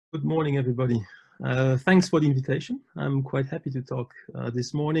Good morning, everybody. Thanks for the invitation. I'm quite happy to talk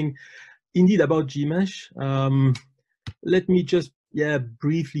this morning, indeed, about Gmsh. Let me just,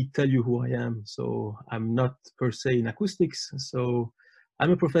 briefly tell you who I am. So I'm not per se in acoustics. So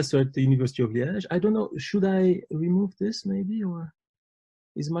I'm a professor at the University of Liège. I don't know, should I remove this maybe, or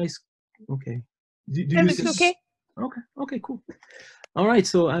is my, okay. Do you see? Okay. Okay, cool. All right,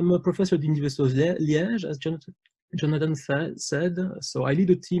 so I'm a professor at the University of Liège, as Jonathan said. So I lead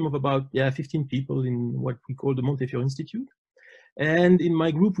a team of about 15 people in what we call the Montefiore Institute. And in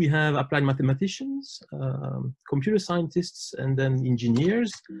my group, we have applied mathematicians, computer scientists, and then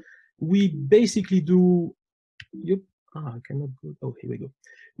engineers. We basically do, I cannot go, oh, here we go.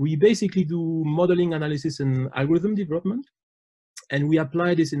 We basically do modeling, analysis, and algorithm development. And we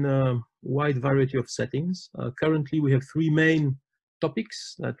apply this in a wide variety of settings. Currently, we have three main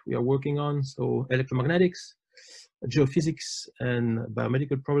topics that we are working on. So electromagnetics, geophysics, and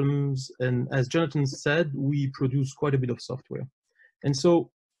biomedical problems. And as Jonathan said, we produce quite a bit of software. And so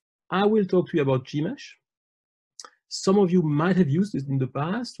I will talk to you about Gmsh. Some of you might have used it in the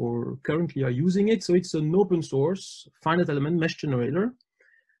past or currently are using it. So it's an open source finite element mesh generator.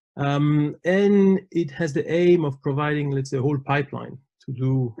 And it has the aim of providing, let's say, a whole pipeline to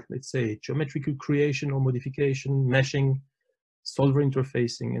do, let's say, geometrical creation or modification, meshing, solver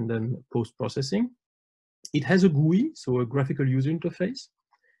interfacing, and then post-processing. It has a GUI, so a graphical user interface,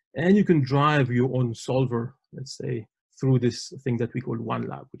 and you can drive your own solver, let's say, through this thing that we call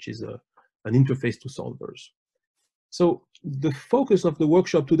OneLab, which is an interface to solvers. So the focus of the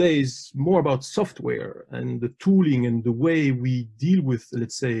workshop today is more about software and the tooling and the way we deal with,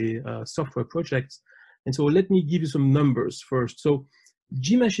 let's say, software projects. And so let me give you some numbers first. So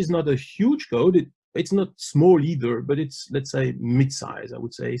Gmsh is not a huge code. It's not small either, but it's, let's say, mid-size, I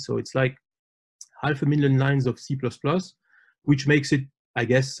would say. So it's like 500,000 lines of C++, which makes it, I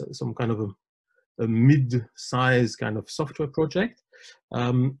guess, some kind of a mid-size kind of software project.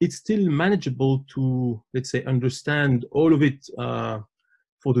 It's still manageable to, let's say, understand all of it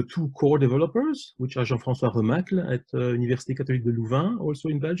for the two core developers, which are Jean-François Remacle at Université Catholique de Louvain, also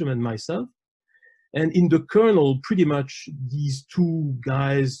in Belgium, and myself. And in the kernel, pretty much these two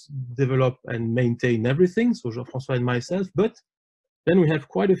guys develop and maintain everything, so Jean-François and myself, but then we have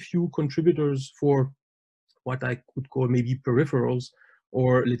quite a few contributors for what I could call maybe peripherals,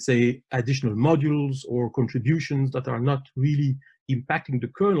 or let's say additional modules or contributions that are not really impacting the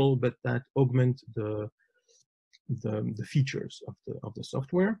kernel, but that augment the features of the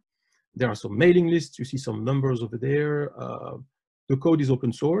software. There are some mailing lists. You see some numbers over there. The code is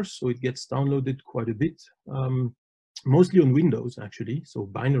open source, so it gets downloaded quite a bit, mostly on Windows, actually, so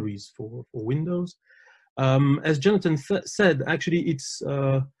binaries for Windows. As Jonathan said, actually, it's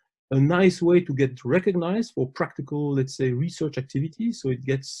a nice way to get recognized for practical, let's say, research activities. So it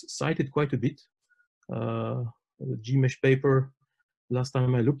gets cited quite a bit. The Gmsh paper, last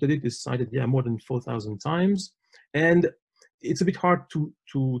time I looked at it, is cited more than 4,000 times. And it's a bit hard to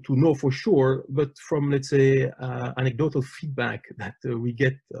know for sure, but from, let's say, anecdotal feedback that we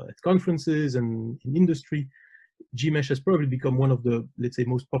get at conferences and in industry, Gmsh has probably become one of the, let's say,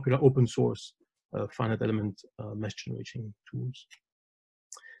 most popular open source finite element mesh generating tools.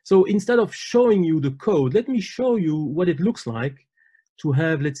 So instead of showing you the code, let me show you what it looks like to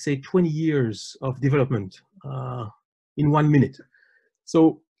have, let's say, 20 years of development in 1 minute.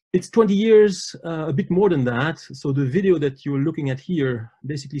 So it's 20 years, a bit more than that. So the video that you're looking at here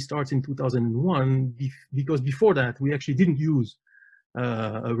basically starts in 2001, because before that, we actually didn't use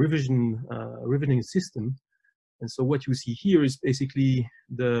a revisioning system. And so what you see here is basically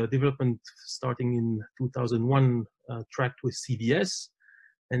the development starting in 2001, tracked with CVS,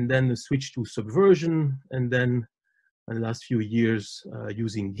 and then the switch to Subversion, and then in the last few years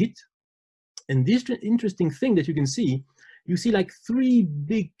using Git. And this interesting thing that you can see, you see like three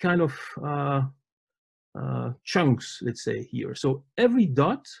big kind of chunks, let's say, here. So every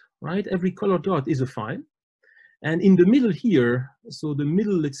dot, right, every color dot is a file. And in the middle here, so the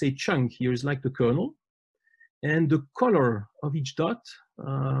middle, let's say, chunk here is like the kernel. And the color of each dot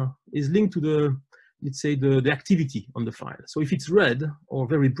is linked to the, let's say, the activity on the file. So if it's red or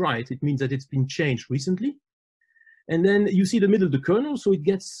very bright, it means that it's been changed recently. And then you see the middle of the kernel, so it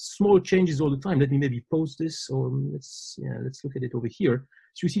gets small changes all the time. Let me maybe pause this, or let's look at it over here.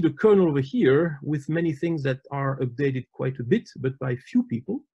 So you see the kernel over here with many things that are updated quite a bit, but by few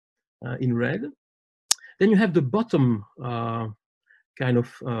people in red. Then you have the bottom kind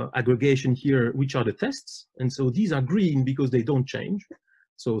of aggregation here, which are the tests. And so these are green because they don't change.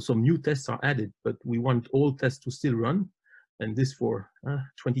 So some new tests are added, but we want all tests to still run, and this for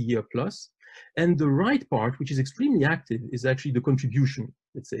 20 years plus. And the right part, which is extremely active, is actually the contribution.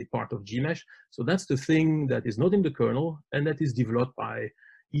 let's say, part of Gmsh. So that's the thing that is not in the kernel and that is developed by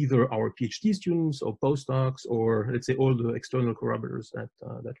either our PhD students or postdocs or, let's say, all the external collaborators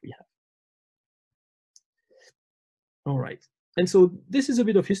that we have. All right. And so this is a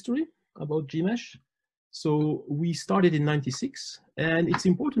bit of history about Gmsh. So we started in '96, and it's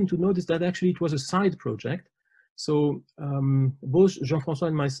important to notice that actually it was a side project. So both Jean-François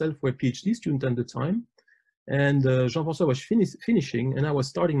and myself were PhD students at the time, and Jean-François was finishing, and I was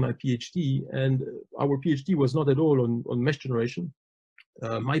starting my PhD, and our PhD was not at all on mesh generation.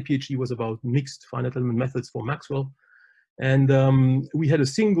 My PhD was about mixed finite element methods for Maxwell, and we had a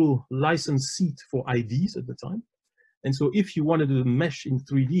single license seat for IDs at the time. And so if you wanted to mesh in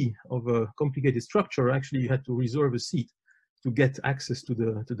 3D of a complicated structure, actually you had to reserve a seat to get access to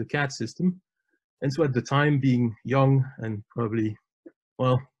the CAD system. And so at the time, being young and probably,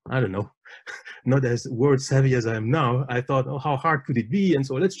 well, I don't know, not as word savvy as I am now, I thought, oh, how hard could it be? And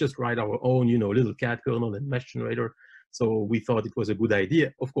so let's just write our own, you know, little CAD kernel and mesh generator. So we thought it was a good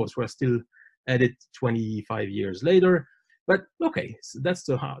idea. Of course, we're still at it 25 years later. But okay, so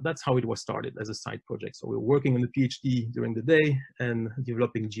that's how it was started as a side project. So we're working on the PhD during the day and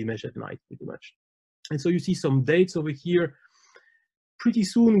developing Gmsh at night, pretty much. And so you see some dates over here. Pretty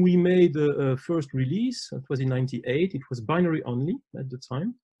soon we made the first release. It was in '98. It was binary only at the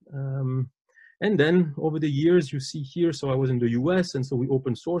time. And then over the years, you see here, so I was in the US, and so we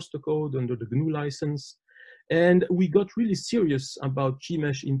open sourced the code under the GNU license. And we got really serious about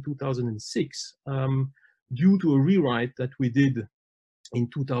Gmsh in 2006. Due to a rewrite that we did in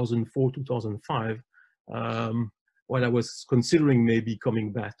 2004, 2005, while I was considering maybe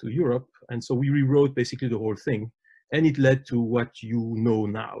coming back to Europe. And so we rewrote basically the whole thing, and it led to what you know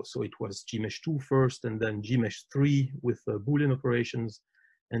now. So it was Gmsh 2 first, and then Gmsh 3 with Boolean operations,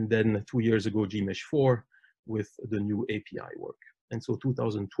 and then 2 years ago, Gmsh 4 with the new API work. And so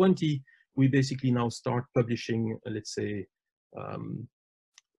 2020, we basically now start publishing, let's say,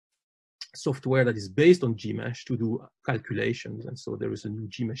 software that is based on Gmsh to do calculations. And so there is a new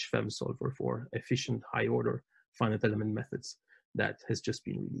Gmsh V-KEMS solver for efficient high-order finite element methods that has just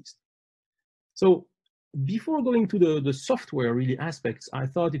been released. So before going to the software really aspects, I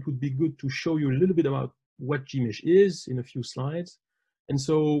thought it would be good to show you a little bit about what Gmsh is in a few slides. And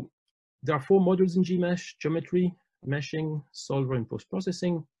so there are 4 modules in Gmsh: geometry, meshing, solver, and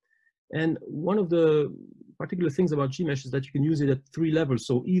post-processing. And one of the particular things about Gmsh is that you can use it at 3 levels.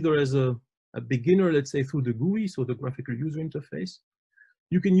 So either as a beginner, let's say through the GUI, so the graphical user interface.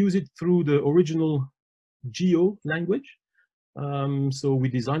 You can use it through the original Geo language. So we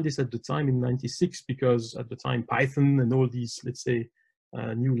designed this at the time in '96 because at the time Python and all these, let's say,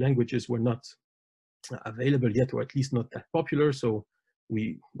 new languages were not available yet, or at least not that popular. So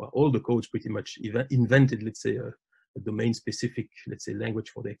all the codes pretty much invented, let's say, a domain-specific, let's say, language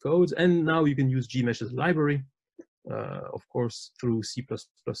for their codes. And now you can use Gmsh as a library, of course, through C++,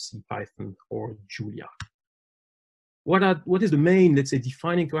 C, Python, or Julia. What is the main, let's say,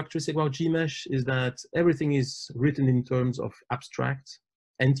 defining characteristic about Gmsh is that everything is written in terms of abstract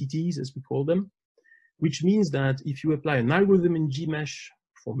entities, as we call them, which means that if you apply an algorithm in Gmsh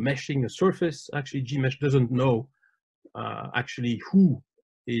for meshing a surface, actually Gmsh doesn't know actually who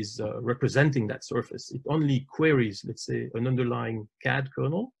is representing that surface. It only queries, let's say, an underlying CAD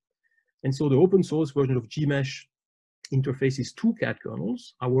kernel. And so the open source version of Gmsh interfaces 2 CAD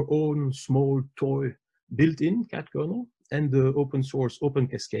kernels, our own small toy built-in CAD kernel, and the open source Open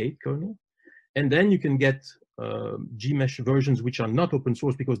Cascade kernel. And then you can get Gmsh versions which are not open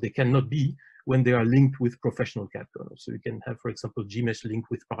source because they cannot be when they are linked with professional CAD kernels. So you can have, for example, Gmsh linked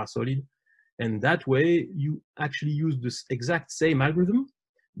with Parasolid. And that way you actually use this exact same algorithm,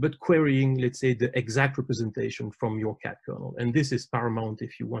 but querying, let's say, the exact representation from your CAD kernel. And this is paramount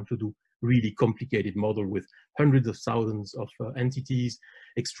if you want to do really complicated model with hundreds of thousands of entities,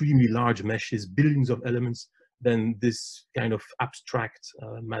 extremely large meshes, billions of elements. Then this kind of abstract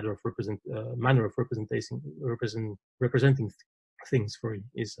manner of representing things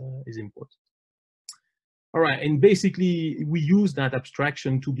is important. All right, and basically we use that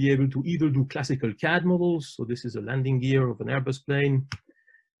abstraction to be able to either do classical CAD models. So this is a landing gear of an Airbus plane.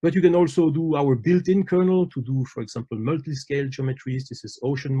 But you can also do our built-in kernel to do, for example, multi-scale geometries. This is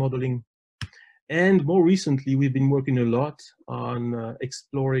ocean modeling. And more recently, we've been working a lot on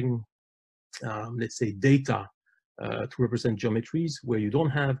exploring, let's say, data to represent geometries where you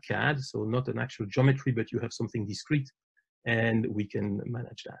don't have CAD, so not an actual geometry, but you have something discrete, and we can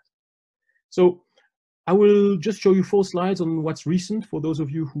manage that. So I will just show you 4 slides on what's recent for those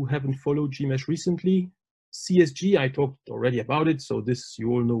of you who haven't followed Gmsh recently. CSG, I talked already about it, so this, you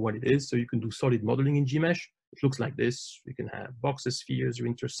all know what it is. So you can do solid modeling in Gmsh. It looks like this. You can have boxes, spheres, you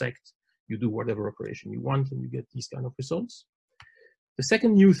intersect, you do whatever operation you want, and you get these kind of results. The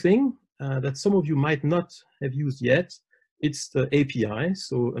second new thing that some of you might not have used yet, it's the API,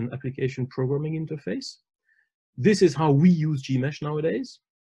 so an application programming interface. This is how we use Gmsh nowadays.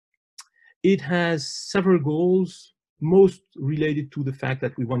 It has several goals, most related to the fact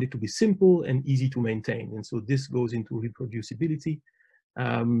that we want it to be simple and easy to maintain. And so this goes into reproducibility.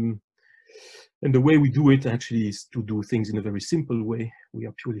 And the way we do it actually is to do things in a very simple way. We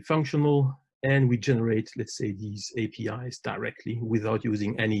are purely functional, and we generate, let's say, these APIs directly without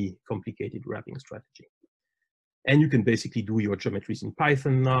using any complicated wrapping strategy. And you can basically do your geometries in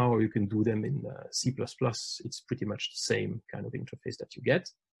Python now, or you can do them in C++. It's pretty much the same kind of interface that you get.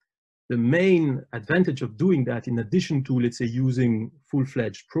 The main advantage of doing that, in addition to, let's say, using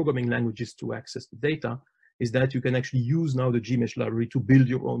full-fledged programming languages to access the data, is that you can actually use now the Gmsh library to build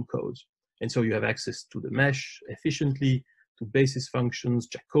your own code. And so you have access to the mesh efficiently, to basis functions,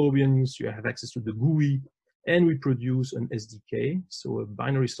 Jacobians, you have access to the GUI, and we produce an SDK, so a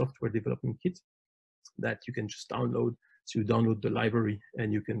binary software development kit that you can just download. So you download the library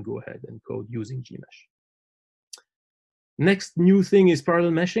and you can go ahead and code using Gmsh. Next new thing is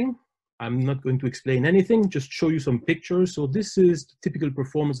parallel meshing. I'm not going to explain anything, just show you some pictures. So this is the typical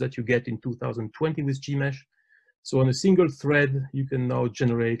performance that you get in 2020 with Gmsh. So on a single thread, you can now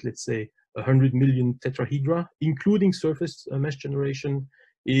generate, let's say, 100 million tetrahedra, including surface mesh generation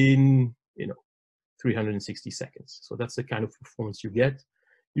in 360 seconds. So that's the kind of performance you get.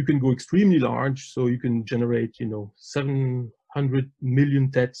 You can go extremely large, so you can generate 700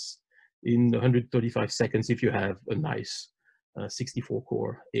 million tets in 135 seconds if you have a nice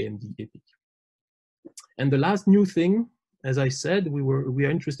 64-core AMD EPIC. And the last new thing, as I said, we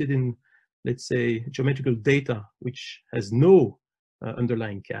are interested in, let's say, geometrical data which has no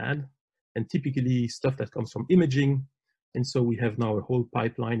underlying CAD, and typically stuff that comes from imaging. And so we have now a whole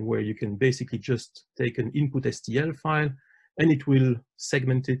pipeline where you can basically just take an input STL file and it will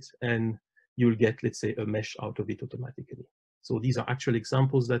segment it and you'll get, let's say, a mesh out of it automatically. So these are actual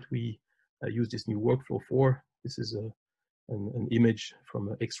examples that we use this new workflow for. This is an image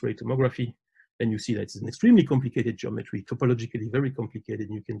from X-ray tomography. And you see that it's an extremely complicated geometry, topologically very complicated,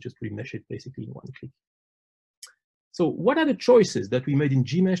 and you can just remesh it basically in one click. So what are the choices that we made in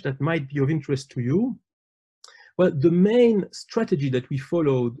Gmsh that might be of interest to you? Well, the main strategy that we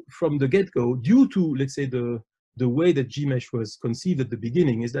followed from the get-go, due to, let's say, the way that Gmsh was conceived at the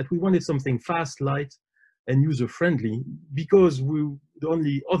beginning, is that we wanted something fast, light, and user-friendly, because the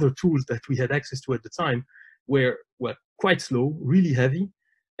only other tools that we had access to at the time were, well, quite slow, really heavy,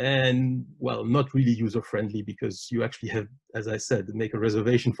 and, well, not really user-friendly, because you actually have, as I said, make a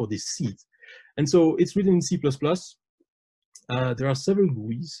reservation for this seat. And so it's written in C++. There are several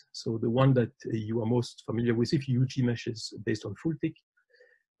GUIs. So the one that you are most familiar with, if you use Gmsh, is based on FullTIC.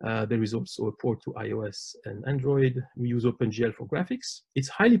 There is also a port to iOS and Android. We use OpenGL for graphics. It's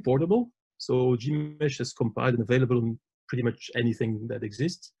highly portable. So Gmsh is compiled and available on pretty much anything that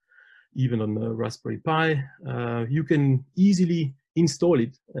exists, even on a Raspberry Pi. You can easily install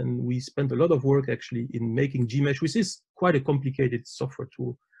it. And we spent a lot of work actually in making Gmsh, which is quite a complicated software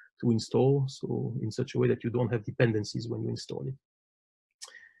tool to install, so in such a way that you don't have dependencies when you install it.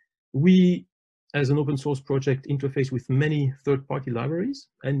 We, as an open source project, interface with many third-party libraries,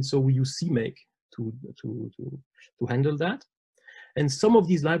 and so we use CMake to handle that. And some of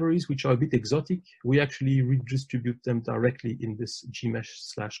these libraries, which are a bit exotic, we actually redistribute them directly in this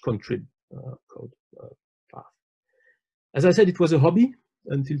gmsh/contrib code path. As I said, it was a hobby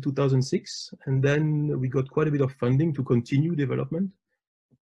until 2006, and then we got quite a bit of funding to continue development,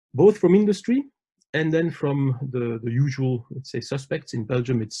 both from industry and then from the usual, let's say, suspects. In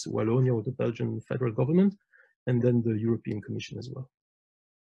Belgium, it's Wallonia, or the Belgian federal government, and then the European Commission as well.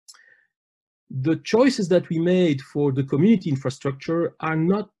 The choices that we made for the community infrastructure are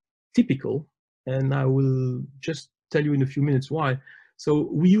not typical, and I will just tell you in a few minutes why. So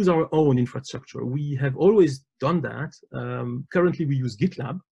we use our own infrastructure. We have always done that. Currently, we use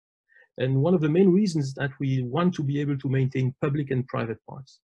GitLab. And one of the main reasons is that we want to be able to maintain public and private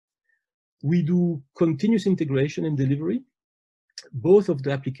parts. We do continuous integration and delivery, both of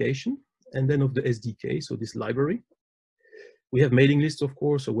the application and then of the SDK, so this library. We have mailing lists, of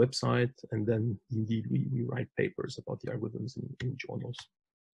course, a website, and then indeed we write papers about the algorithms in journals.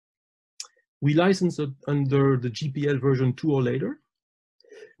 We license it under the GPL version 2 or later.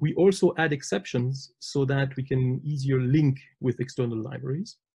 We also add exceptions so that we can easier link with external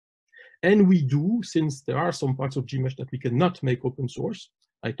libraries. And we do, since there are some parts of Gmsh that we cannot make open source.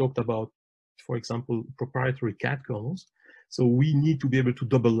 I talked about, for example, proprietary CAD kernels. So we need to be able to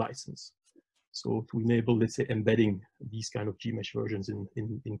double license. So to enable, let's say, embedding these kind of Gmsh versions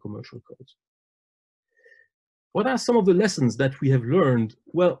in commercial codes. What are some of the lessons that we have learned?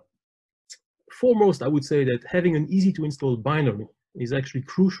 Well, foremost, I would say that having an easy to install binary is actually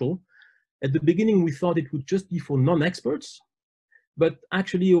crucial. At the beginning, we thought it would just be for non-experts, but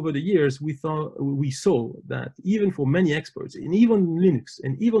actually over the years, we saw that even for many experts, and even Linux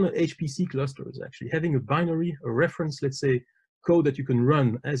and even HPC clusters, actually having a binary, a reference, let's say, code that you can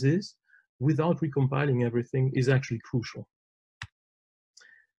run as is, without recompiling everything is actually crucial.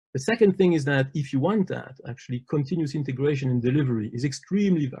 The second thing is that if you want that, actually continuous integration and delivery is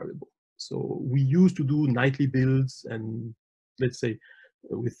extremely variable. So we used to do nightly builds and let's say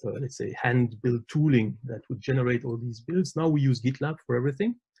with let's say hand build tooling that would generate all these builds. Now we use GitLab for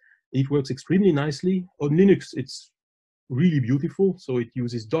everything. It works extremely nicely. On Linux, it's really beautiful. So it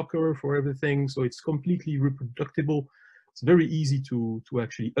uses Docker for everything. So it's completely reproducible. It's very easy to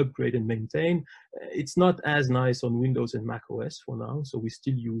actually upgrade and maintain. It's not as nice on Windows and Mac OS for now, so we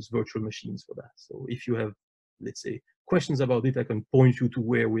still use virtual machines for that. So if you have, let's say, questions about it, I can point you to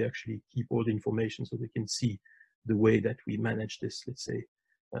where we actually keep all the information so they can see the way that we manage this, let's say,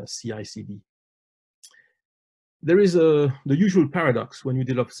 CI/CD. There is the usual paradox when you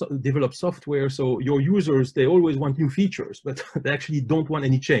develop software. So your users, they always want new features, but they actually don't want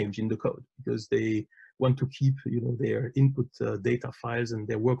any change in the code because they want to keep, their input data files and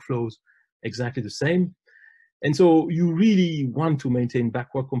their workflows exactly the same. And so you really want to maintain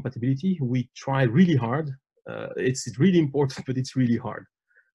backward compatibility. We try really hard. It's really important, but it's really hard.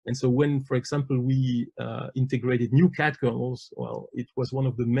 And so when, for example, we integrated new CAD kernels, well, it was one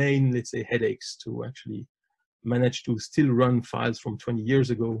of the main, let's say, headaches to actually manage to still run files from 20 years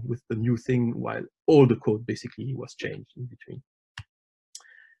ago with the new thing while all the code basically was changed in between.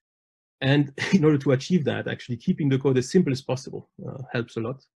 And in order to achieve that, actually keeping the code as simple as possible helps a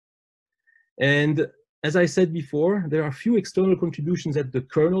lot. And as I said before, there are few external contributions at the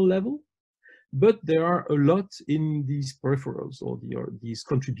kernel level, but there are a lot in these peripherals or these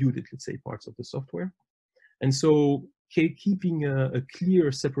contributed, let's say, parts of the software. And so keeping a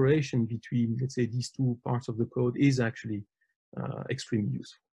clear separation between, let's say, these two parts of the code is actually extremely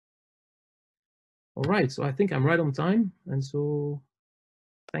useful. All right, so I think I'm right on time. And so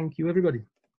thank you, everybody.